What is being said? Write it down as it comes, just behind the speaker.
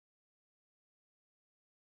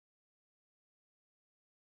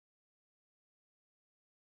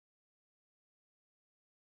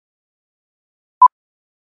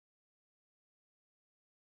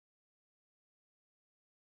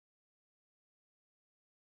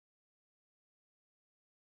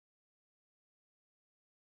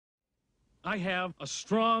I have a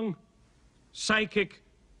strong psychic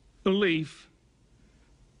belief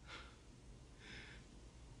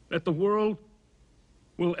that the world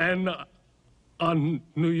will end on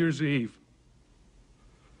New Year's Eve.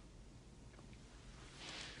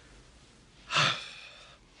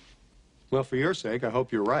 Well, for your sake, I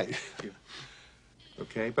hope you're right.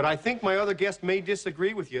 Okay, but I think my other guest may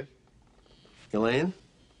disagree with you. Elaine,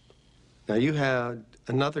 now you had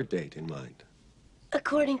another date in mind.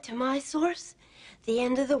 According to my source, the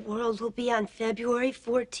end of the world will be on February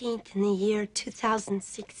 14th in the year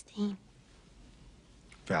 2016.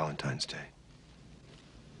 Valentine's Day.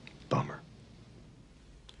 Bummer.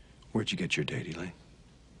 Where'd you get your date, Elaine?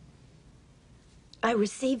 I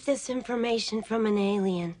received this information from an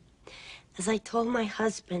alien. As I told my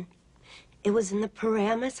husband, it was in the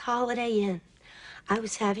Ramis Holiday Inn. I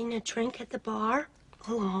was having a drink at the bar,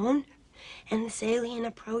 alone, and this alien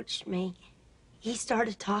approached me. He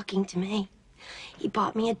started talking to me. He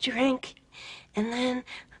bought me a drink, and then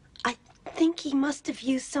I think he must have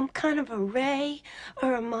used some kind of a ray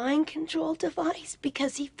or a mind control device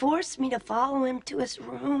because he forced me to follow him to his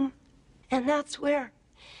room. And that's where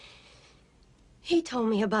he told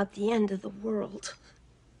me about the end of the world.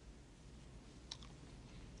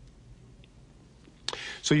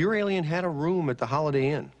 So your alien had a room at the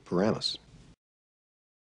Holiday Inn, Ramis.